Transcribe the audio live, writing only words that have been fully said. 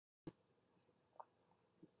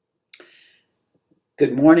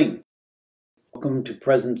Good morning. Welcome to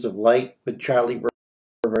Presence of Light with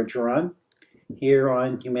Charlierivermanbergeron here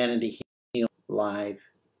on Humanity Healing Live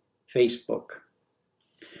Facebook.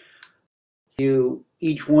 Thank you,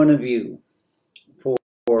 each one of you, for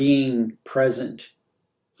being present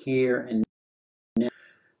here and now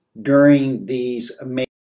during these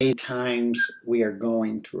amazing times we are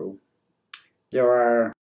going through. There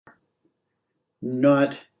are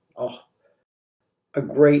not a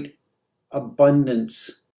great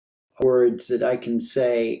abundance of words that I can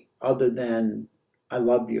say other than I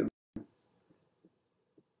love you.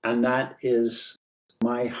 And that is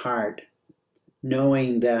my heart,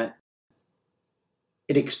 knowing that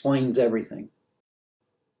it explains everything.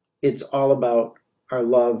 It's all about our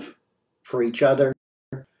love for each other,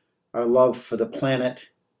 our love for the planet,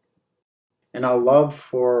 and our love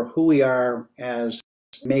for who we are as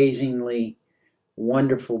amazingly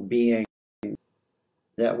wonderful beings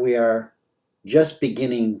that we are just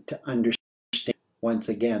beginning to understand once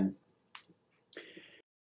again.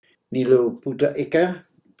 Nilu Puta Ika,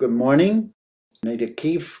 good morning. Nida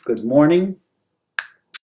Keefe, good morning.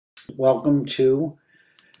 Welcome to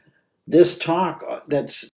this talk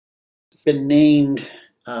that's been named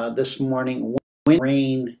this morning, Wind,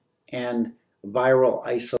 Rain, and Viral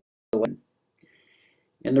Isolation.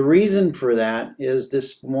 And the reason for that is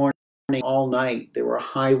this morning, all night, there were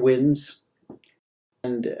high winds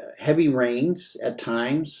and heavy rains at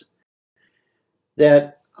times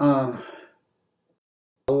that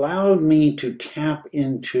allowed me to tap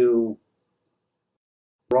into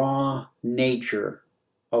raw nature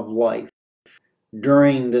of life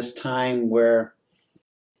during this time where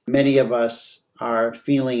many of us are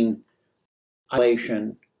feeling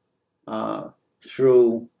isolation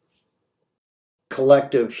through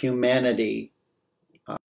collective humanity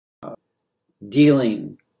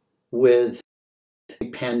dealing with a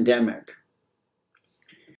pandemic.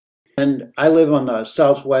 And I live on the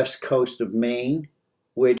southwest coast of Maine,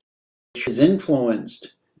 which is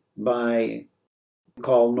influenced by what we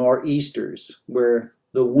call nor'easters, where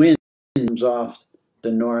the wind comes off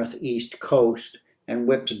the northeast coast and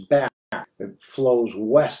whips back. It flows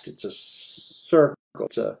west. It's a circle.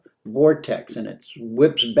 It's a vortex, and it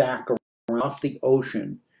whips back around off the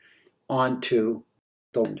ocean onto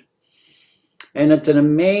the land. And it's an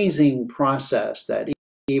amazing process that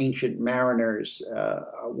ancient mariners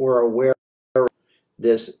were aware of,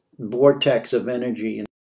 this vortex of energy in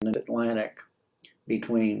the Atlantic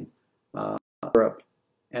between Europe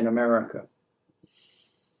and America.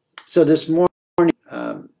 So this morning,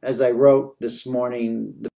 as I wrote this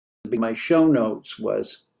morning, my show notes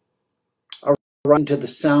was around to the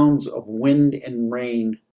sounds of wind and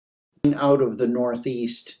rain out of the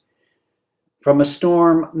northeast from a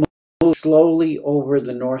storm moving slowly over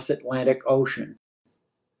the North Atlantic Ocean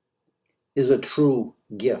is a true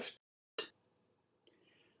gift.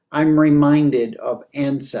 I'm reminded of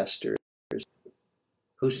ancestors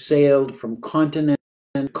who sailed from continent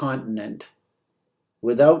to continent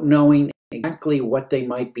without knowing exactly what they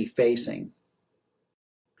might be facing,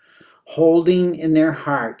 holding in their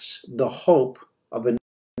hearts the hope of a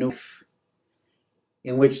new life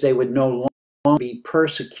in which they would no longer be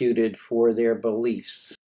persecuted for their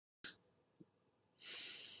beliefs.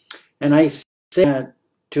 And I say that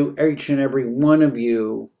to each and every one of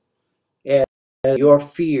you as your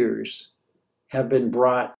fears have been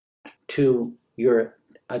brought to your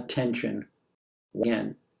attention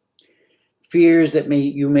again. Fears that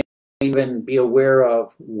you may even be aware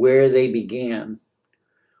of where they began,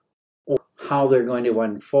 or how they're going to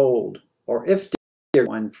unfold, or if they're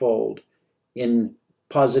going to unfold in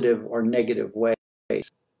positive or negative ways.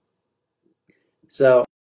 So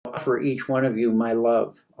I offer each one of you my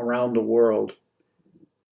love around the world,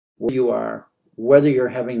 where you are, whether you're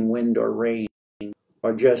having wind or rain,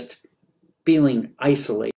 or just feeling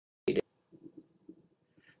isolated.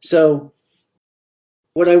 So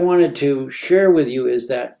what I wanted to share with you is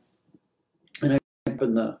that, and I put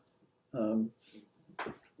in the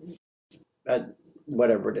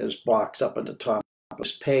whatever it is, box up at the top of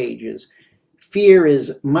this page, is fear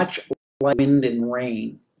is much like wind and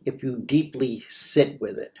rain if you deeply sit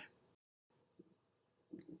with it.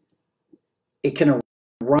 It can arise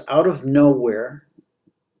out of nowhere,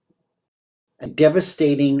 a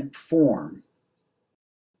devastating form,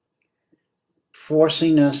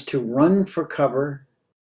 forcing us to run for cover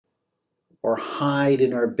or hide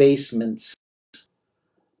in our basements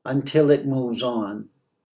until it moves on.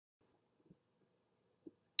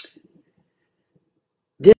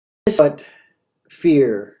 This is what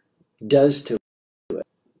fear does to it.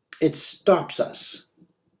 It stops us.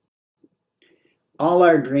 All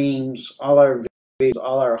our dreams, all our visions,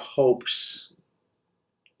 all our hopes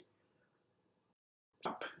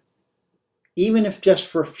even if just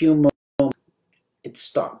for a few moments, it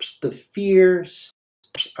stops. The fear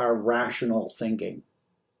stops our rational thinking.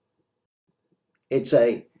 It's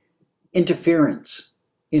a interference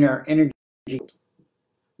in our energy.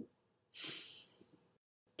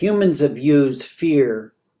 Humans have used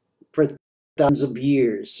fear for thousands of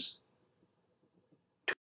years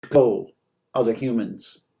to control other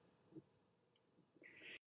humans.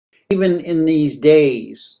 Even in these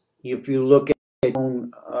days, if you look at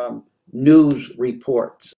news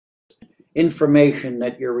reports, information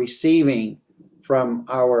that you're receiving from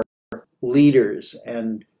our leaders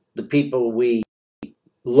and the people we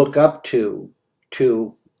look up to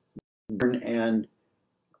govern and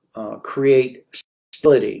create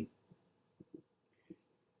stability,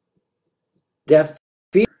 that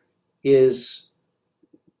fear is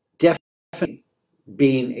definitely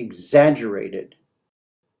being exaggerated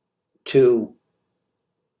to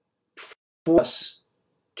force us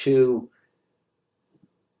to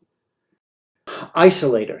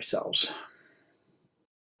isolate ourselves.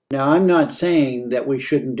 Now, I'm not saying that we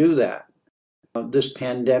shouldn't do that. This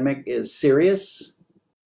pandemic is serious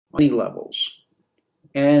on many levels,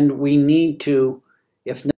 and we need to,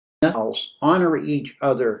 if nothing else, honor each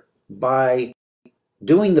other by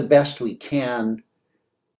doing the best we can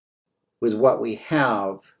with what we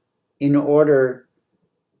have in order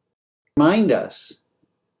to remind us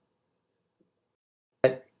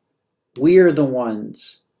that we are the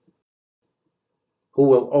ones who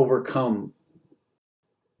will overcome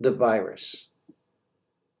the virus,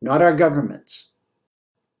 not our governments.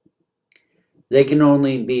 They can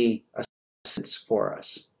only be assistance for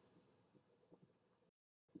us.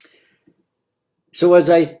 So as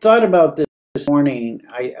I thought about this morning,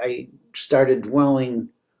 I started dwelling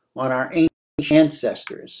on our ancient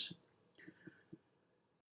ancestors.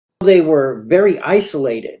 They were very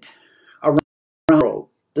isolated around the world,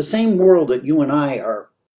 the same world that you and I are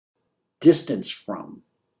distanced from: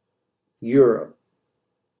 Europe,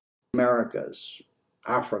 Americas,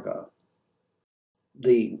 Africa,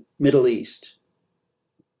 the Middle East.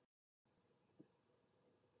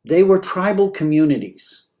 They were tribal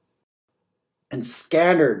communities and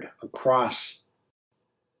scattered across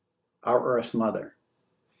our Earth Mother.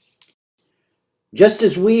 Just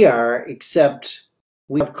as we are, except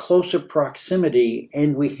we have closer proximity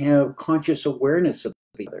and we have conscious awareness of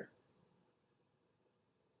each other.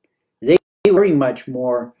 They are very much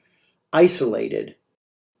more isolated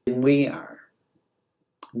than we are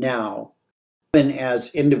now, even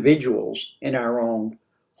as individuals in our own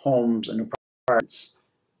homes and apartments.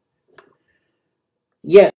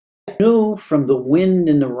 Yet, I knew from the wind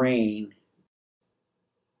and the rain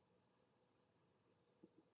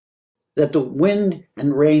that the wind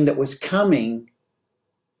and rain that was coming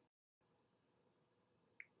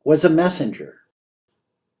was a messenger.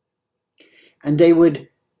 And they would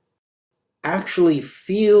actually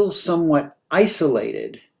feel somewhat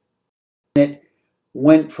isolated. And it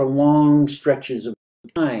went for long stretches of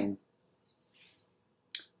time,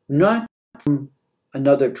 not from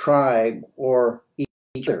another tribe or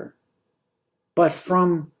each other, but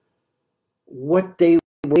from what they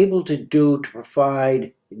were able to do to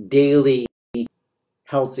provide daily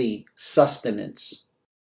healthy sustenance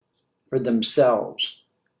for themselves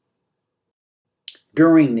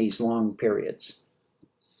during these long periods.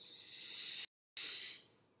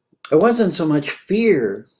 It wasn't so much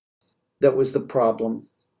fear that was the problem.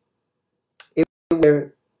 It was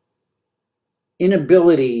their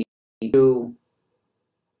inability to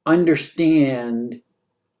understand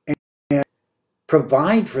and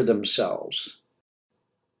provide for themselves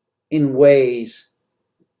in ways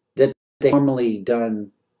that they normally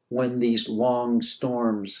done when these long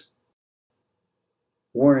storms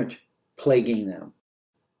weren't plaguing them.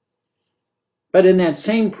 But in that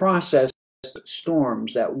same process,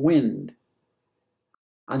 storms, that wind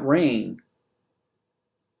and rain,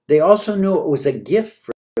 they also knew it was a gift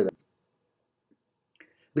for them,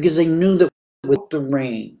 because they knew that without the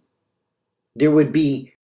rain, there would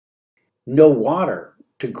be no water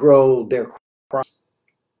to grow their crops.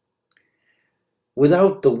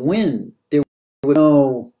 Without the wind, there would be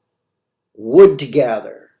no wood to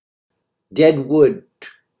gather, dead wood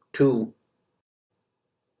to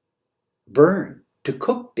burn, to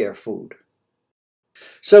cook their food.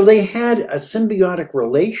 So they had a symbiotic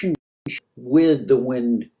relationship with the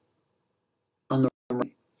wind on the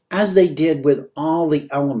rain, as they did with all the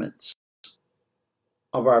elements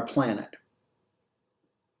of our planet.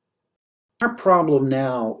 Our problem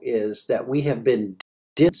now is that we have been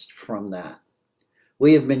distanced from that.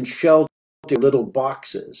 We have been sheltered in little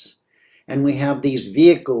boxes, and we have these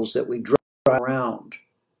vehicles that we drive around,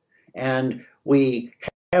 and we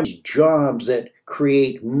have jobs that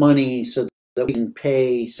create money so that we can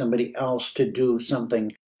pay somebody else to do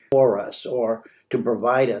something for us or to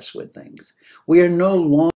provide us with things. We are no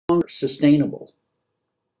longer sustainable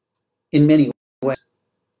in many ways.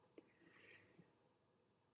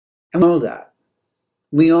 And we know that.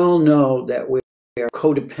 We all know that we are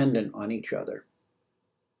codependent on each other.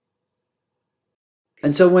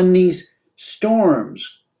 And so when these storms,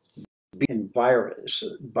 and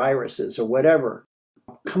viruses or whatever,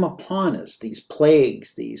 come upon us, these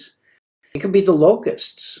plagues, it could be the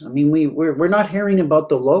locusts. I mean, we're not hearing about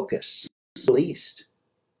the locusts, at least,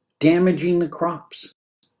 damaging the crops.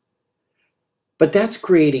 But that's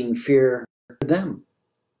creating fear for them.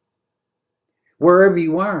 Wherever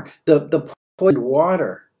you are, the poisoned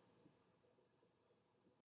water,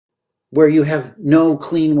 where you have no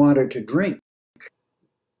clean water to drink,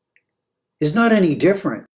 is not any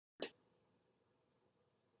different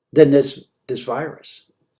than this virus.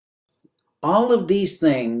 All of these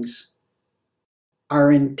things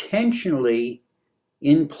are intentionally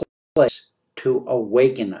in place to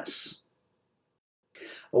awaken us.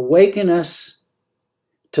 Awaken us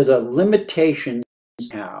to the limitations we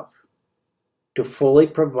have to fully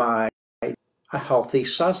provide a healthy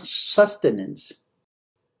sustenance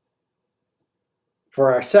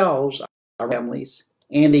for ourselves, our families,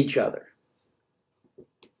 and each other.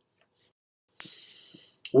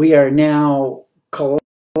 We are now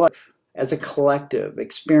as a collective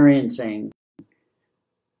experiencing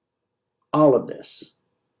all of this.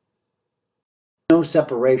 No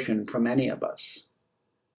separation from any of us.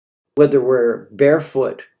 Whether we're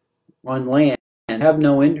barefoot on land and have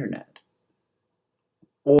no internet,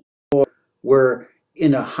 or we're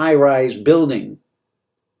in a high-rise building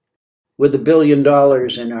with $1 billion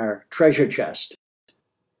in our treasure chest.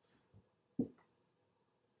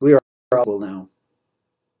 We are all equal now.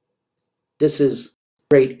 This is the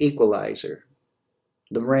great equalizer,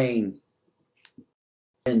 the rain,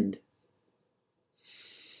 wind.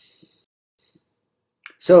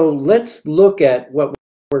 So let's look at what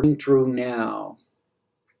we're going through now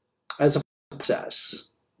as a process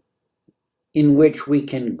in which we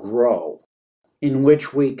can grow, in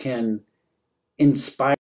which we can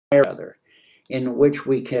inspire others, in which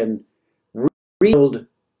we can rebuild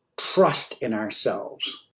trust in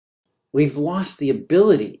ourselves. We've lost the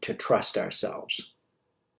ability to trust ourselves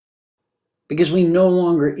because we no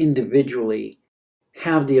longer individually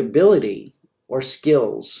have the ability or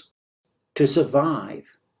skills to survive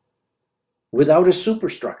without a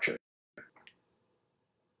superstructure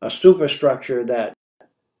that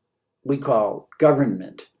we call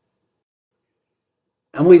government.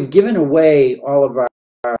 And we've given away all of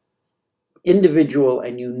our individual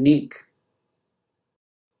and unique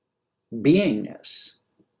beingness.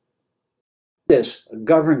 This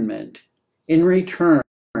government in return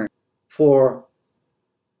for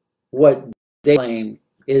what they claim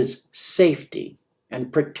is safety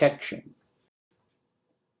and protection.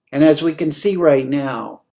 And as we can see right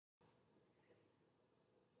now,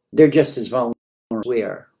 they're just as vulnerable as we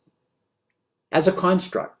are. As a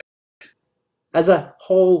construct, as a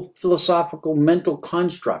whole philosophical mental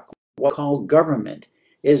construct, what we call government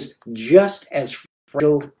is just as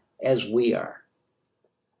fragile as we are.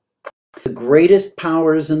 The greatest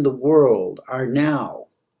powers in the world are now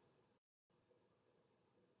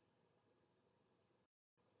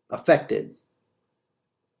affected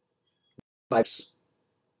by this.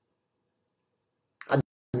 A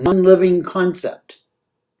non-living concept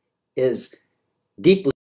is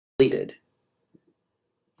deeply depleted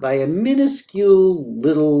by a minuscule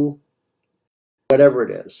little, whatever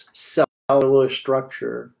it is, cellular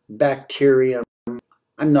structure, bacterium.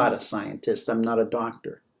 I'm not a scientist, I'm not a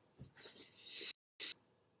doctor.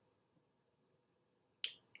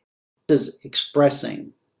 This is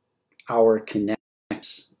expressing our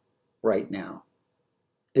connections right now.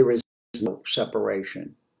 There is no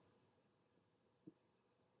separation.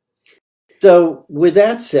 So with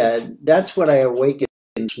that said, that's what I awakened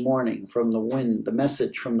this morning from the wind. The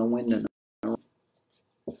message from the wind and the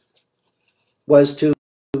rain was to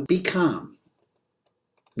be calm.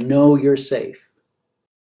 Know you're safe.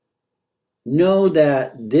 Know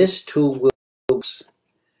that this too will work,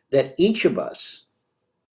 that each of us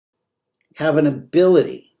have an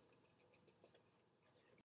ability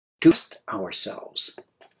to trust ourselves.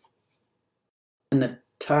 And the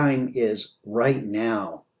time is right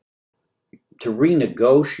now to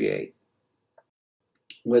renegotiate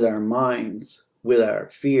with our minds, with our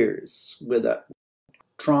fears, with our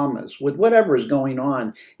traumas, with whatever is going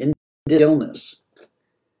on in this illness.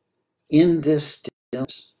 In this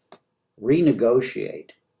stillness,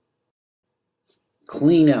 renegotiate,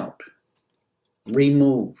 clean out,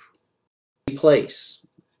 remove, replace,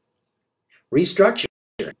 restructure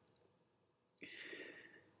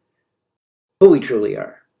who we truly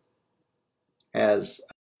are as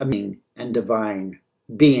amazing and divine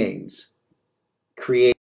beings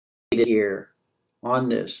created here on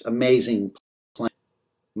this amazing planet,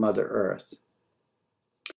 Mother Earth.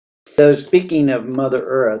 So speaking of Mother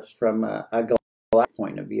Earth from a galactic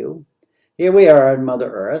point of view, here we are on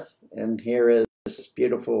Mother Earth, and here is this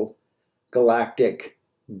beautiful galactic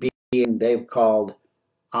being they've called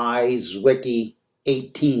Zwicky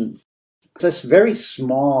 18. It's this very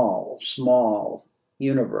small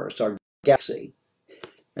universe, or galaxy.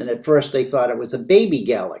 And at first they thought it was a baby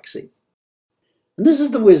galaxy. And this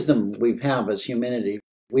is the wisdom we have as humanity.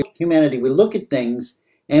 We look at things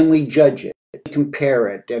and we judge it, we compare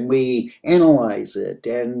it, and we analyze it,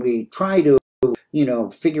 and we try to,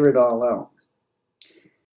 figure it all out.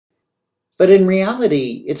 But in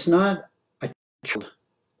reality, it's not a child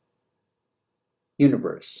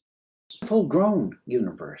universe. It's a full-grown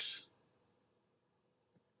universe,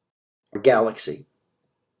 or galaxy,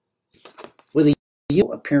 with a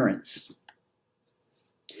unique appearance.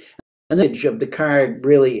 And the image of the card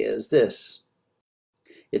really is this.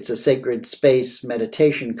 It's a sacred space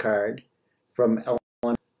meditation card from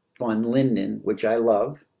Ellen von Linden, which I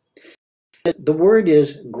love. The word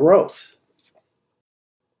is growth.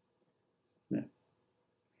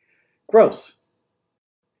 Growth.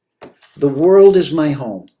 The world is my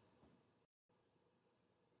home.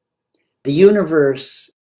 The universe,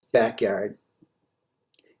 backyard.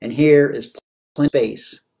 And here is plenty of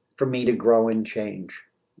space for me to grow and change.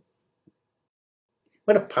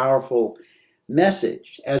 What a powerful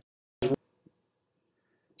message. As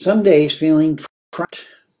some days feeling trapped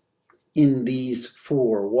in these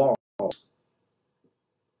four walls.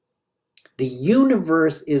 The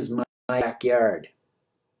universe is my backyard.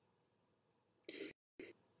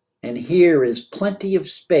 And here is plenty of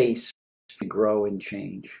space to grow and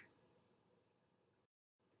change.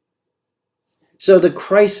 So the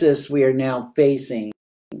crisis we are now facing,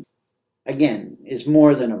 again, is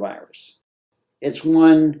more than a virus. It's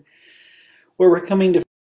one where we're coming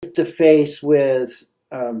to face with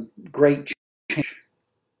great change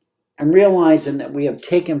and realizing that we have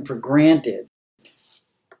taken for granted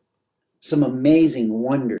some amazing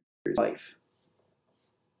wonders in life,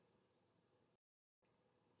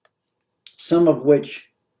 some of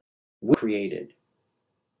which we created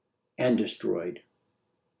and destroyed.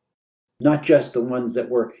 Not just the ones that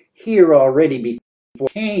were here already before we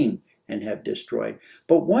came and have destroyed,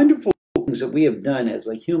 but wonderful things that we have done as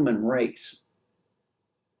a human race.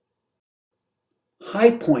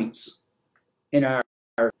 High points in our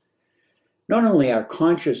not only our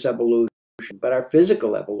conscious evolution, but our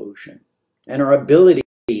physical evolution and our ability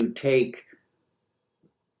to take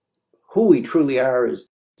who we truly are as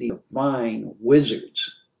the divine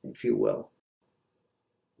wizards, if you will,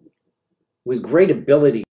 with great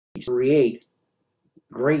ability to create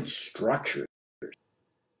great structures,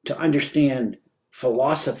 to understand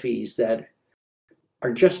philosophies that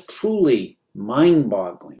are just truly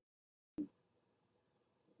mind-boggling,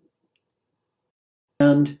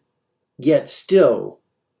 and yet still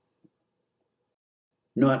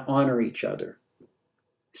not honor each other,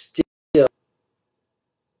 still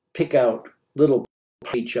pick out little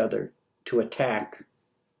parts of each other to attack,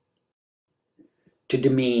 to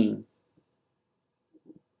demean,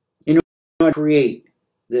 in order to create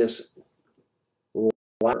this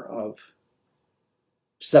ladder of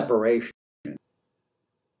separation,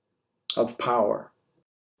 of power,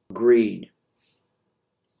 greed.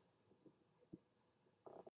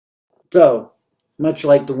 So, much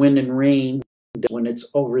like the wind and rain, when it's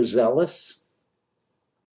overzealous,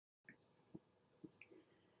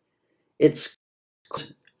 it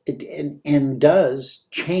does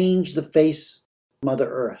change the face of Mother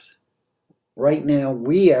Earth. Right now,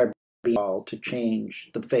 we are being called to change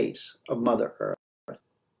the face of Mother Earth.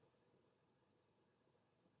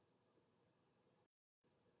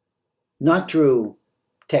 Not through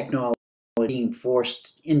technology being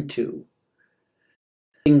forced into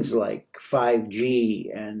things like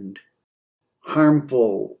 5G and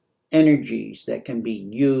harmful energies that can be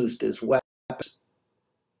used as weapons.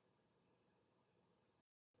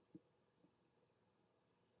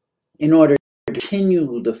 In order to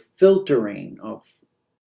continue the filtering of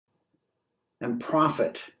and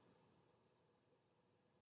profit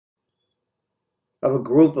of a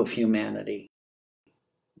group of humanity,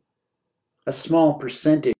 a small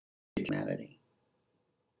percentage of humanity.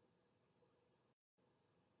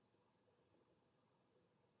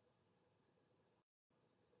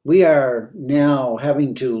 We are now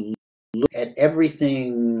having to look at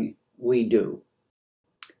everything we do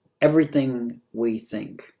everything we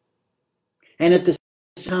think. And at the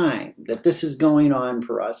time that this is going on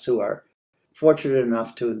for us who are fortunate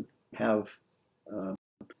enough to have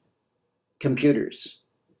computers,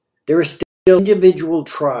 there are still individual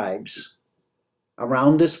tribes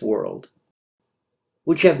around this world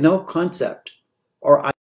which have no concept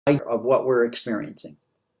or idea of what we're experiencing.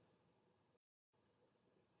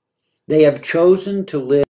 They have chosen to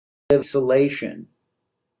live in isolation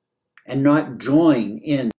and not join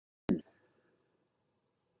in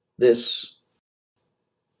this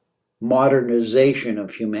modernization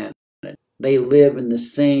of humanity. They live in the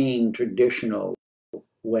same traditional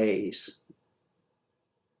ways.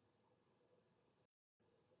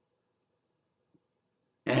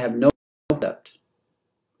 And have no concept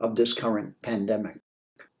of this current pandemic.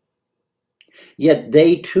 Yet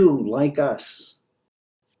they too, like us,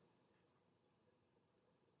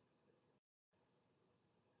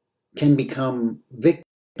 can become victims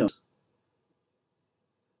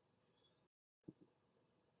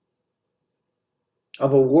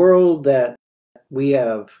of a world that we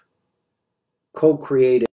have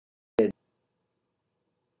co-created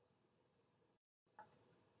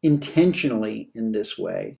intentionally in this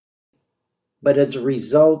way, but as a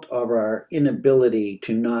result of our inability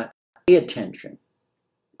to not pay attention,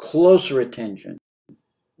 closer attention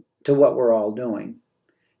to what we're all doing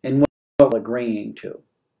and what we're agreeing to,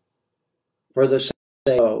 for the sake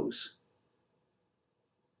of those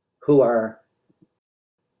who are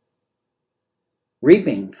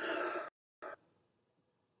reaping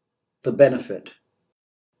the benefit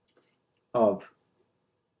of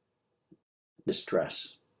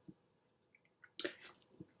distress.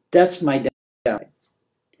 That's my doubt.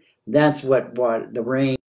 That's what the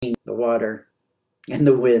rain, the water, and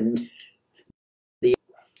the wind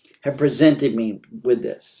have presented me with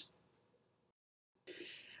this.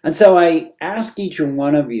 And so I ask each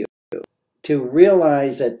one of you to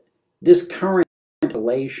realize that this current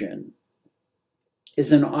isolation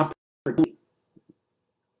is an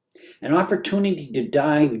opportunity to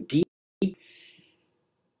dive deep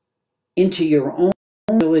into your own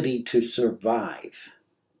ability to survive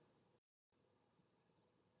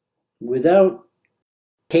without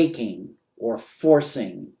taking or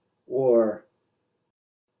forcing or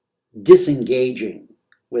disengaging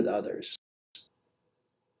with others.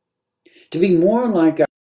 To be more like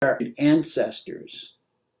our ancestors,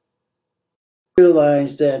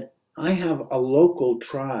 realize that I have a local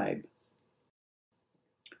tribe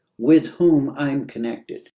with whom I'm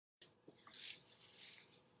connected.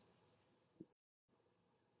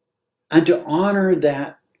 And to honor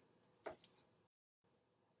that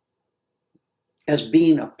as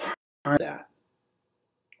being a part of that,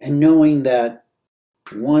 and knowing that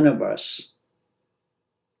one of us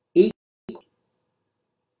each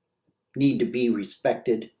need to be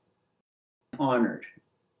respected and honored.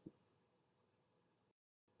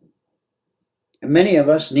 And many of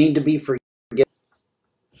us need to be forgiven.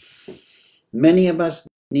 Many of us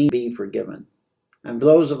need to be forgiven. And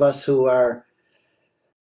those of us who are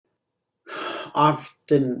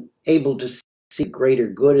often able to see greater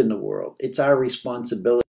good in the world, it's our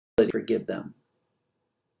responsibility to forgive them,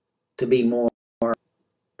 to be more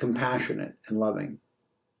compassionate and loving.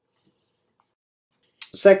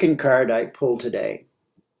 The second card I pulled today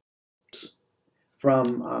is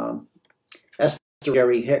from Esther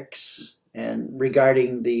Jerry Hicks, and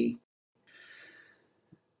regarding the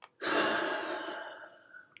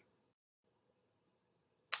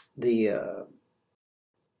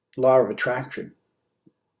law of attraction.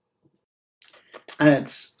 And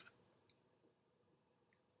it's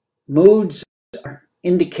moods are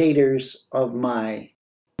indicators of my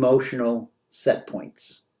emotional set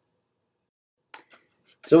points.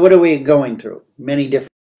 So what are we going through? Many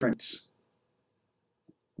different.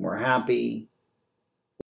 We're happy,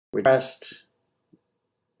 we're depressed,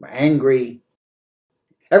 we're angry.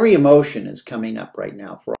 Every emotion is coming up right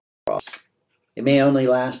now for us. It may only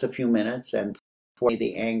last a few minutes, and for me,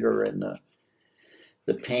 the anger and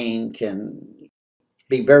the pain can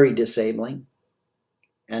be very disabling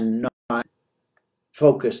and not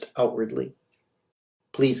focused outwardly.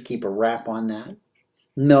 Please keep a wrap on that.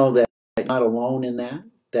 Know that you're not alone in that,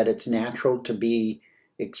 that it's natural to be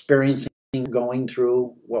experiencing, going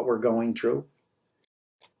through what we're going through.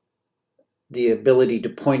 The ability to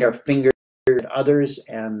point our finger at others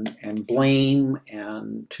and blame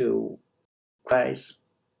and to criticize.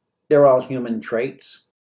 They're all human traits,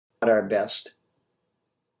 not our best.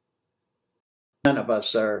 None of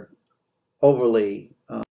us are overly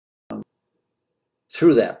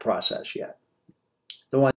through that process yet.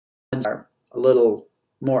 The ones that are a little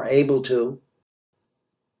more able to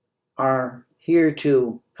are here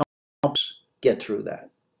to help helps get through that.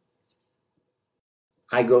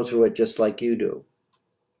 I go through it just like you do.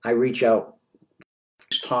 I reach out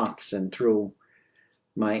talks and through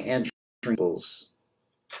my answering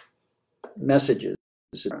messages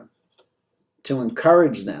to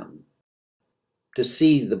encourage them to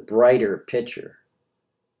see the brighter picture,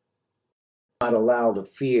 not allow the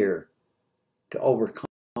fear to overcome.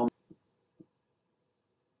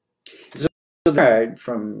 So the card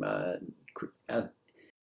from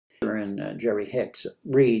Jerry Hicks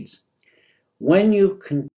reads, when you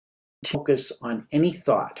can focus on any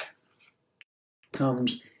thought, it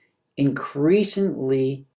becomes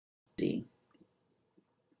increasingly easy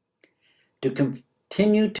to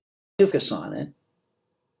continue to focus on it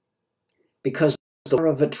because the law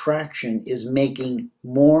of attraction is making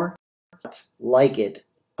more thoughts like it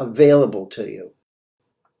available to you.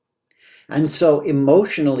 And so,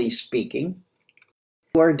 emotionally speaking,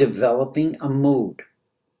 you are developing a mood,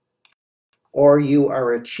 or you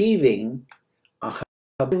are achieving a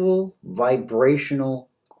habitual vibrational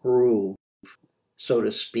groove, so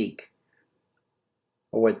to speak,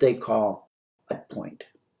 or what they call a set point.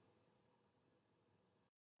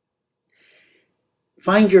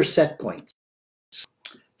 Find your set points.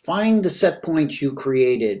 Find the set points you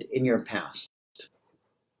created in your past.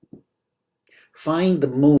 Find the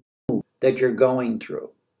mood that you're going through.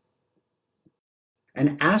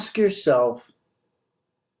 And ask yourself,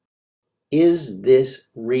 is this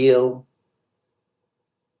real?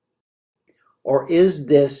 Or is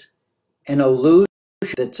this an illusion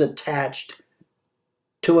that's attached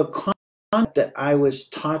to a concept that I was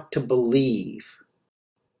taught to believe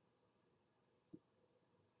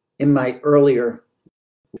in my earlier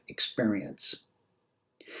experience?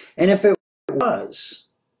 And if it was,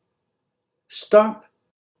 stop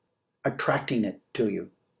attracting it to you.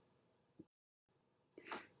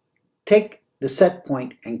 Take the set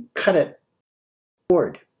point and cut it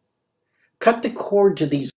cord. Cut the cord to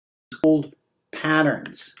these old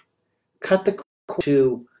patterns. Cut the cord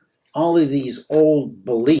to all of these old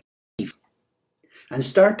beliefs and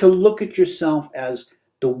start to look at yourself as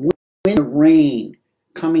the wind and rain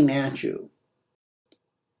coming at you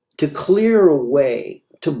to clear away,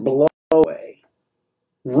 to blow away,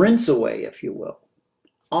 rinse away, if you will,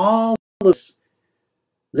 all this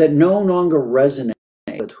that no longer resonate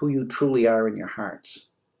with who you truly are in your hearts.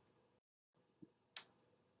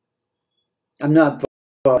 I'm not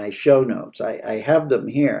following my show notes. I have them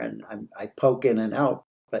here and I poke in and out,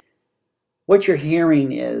 but what you're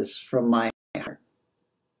hearing is from my heart.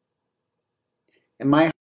 And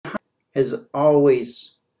my heart has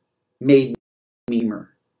always made me a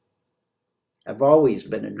dreamer. I've always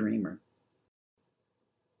been a dreamer.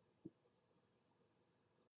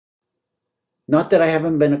 Not that I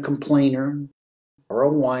haven't been a complainer or a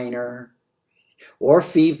whiner or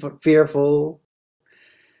fearful.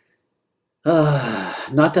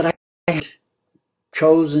 Not that I have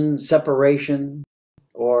chosen separation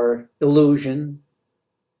or illusion.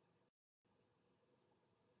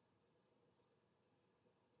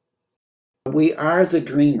 We are the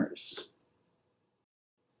dreamers,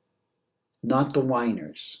 not the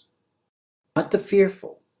whiners, not the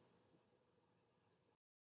fearful,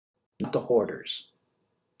 not the hoarders.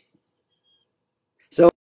 So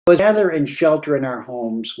we gather and shelter in our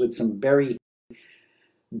homes with some very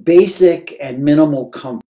basic and minimal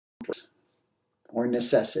comfort or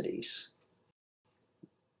necessities.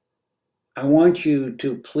 I want you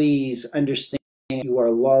to please understand you are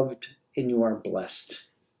loved and you are blessed.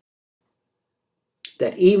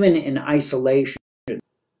 That even in isolation,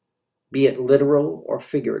 be it literal or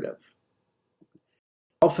figurative,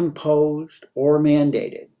 self-imposed or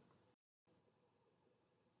mandated,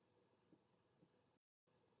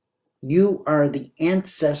 you are the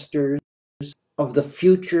ancestors of the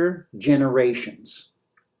future generations.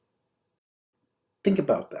 Think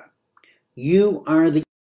about that. You are the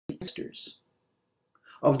ancestors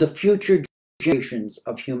of the future generations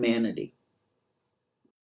of humanity.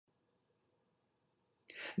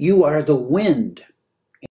 You are the wind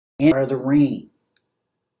and you are the rain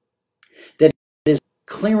that is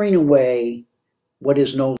clearing away what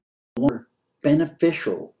is no longer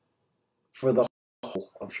beneficial for the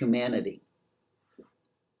whole of humanity.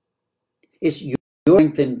 It's your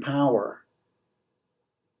strength and power,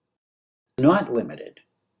 not limited,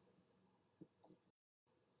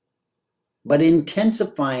 but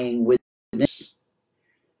intensifying with this.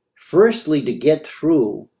 Firstly, to get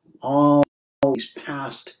through all these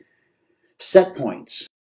past set points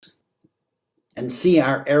and see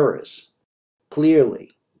our errors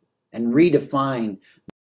clearly and redefine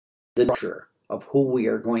the structure of who we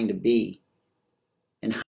are going to be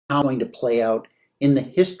and how it's going to play out in the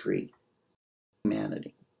history of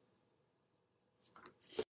humanity.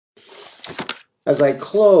 As I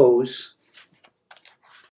close,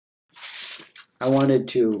 I wanted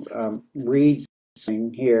to read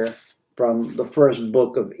something here from the first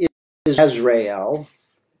book of Israel,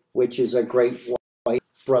 which is a great white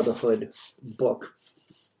brotherhood book.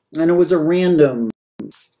 And it was a random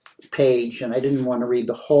page, and I didn't want to read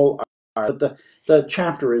the whole art, but the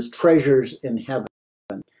chapter is Treasures in Heaven.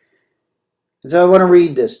 So I want to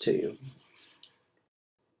read this to you.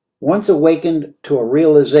 Once awakened to a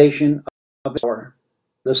realization of power,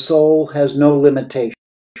 the soul has no limitation.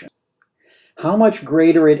 How much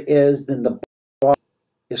greater it is than the body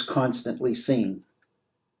is constantly seen.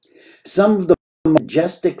 Some of the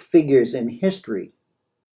majestic figures in history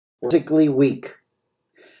were physically weak.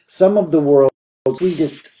 Some of the world's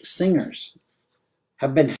sweetest singers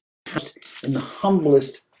have been housed in the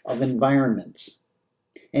humblest of environments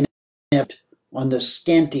and lived on the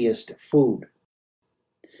scantiest food.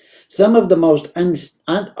 Some of the most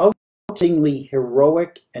outstandingly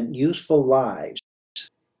heroic and useful lives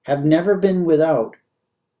have never been without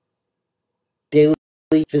daily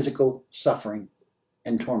physical suffering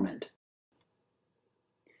and torment.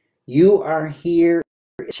 You are here in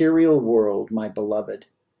the material world, my beloved,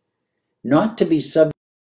 not to be subject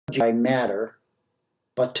by matter,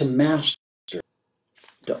 but to master,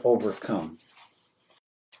 to overcome.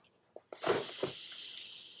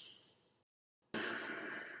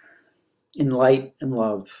 In light and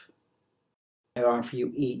love, I offer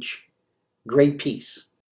you each great peace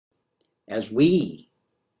as we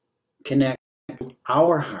connect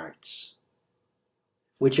our hearts,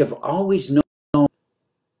 which have always known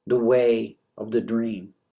the way of the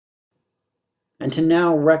dream, and to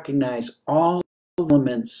now recognize all the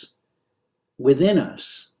elements within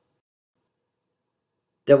us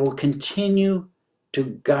that will continue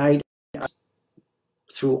to guide us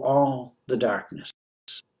through all the darkness,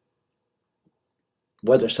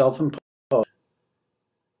 whether self-imposed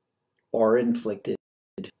or inflicted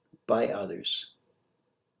by others.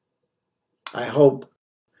 I hope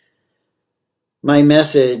my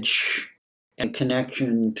message and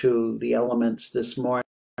connection to the elements this morning,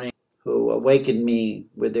 who awakened me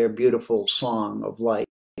with their beautiful song of life,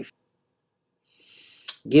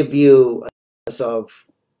 give you a sense of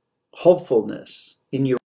hopefulness in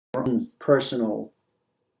your own personal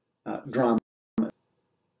drama.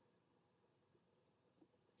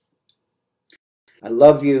 I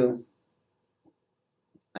love you.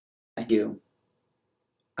 I like you.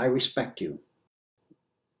 I respect you.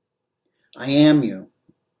 I am you.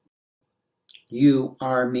 You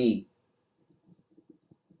are me.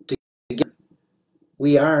 Together,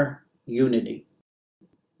 we are unity.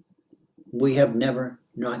 We have never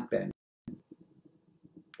not been,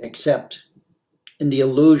 except in the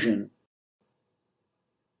illusion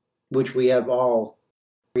which we have all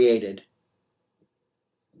created.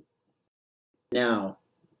 Now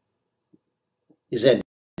is ending.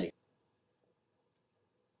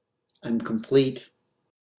 I'm complete,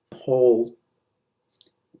 whole,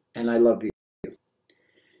 and I love you.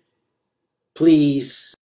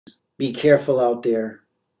 Please be careful out there.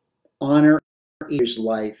 Honor each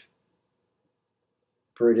life,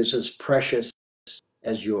 for it is as precious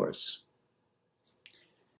as yours.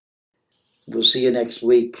 We'll see you next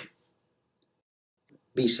week.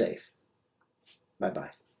 Be safe. Bye-bye.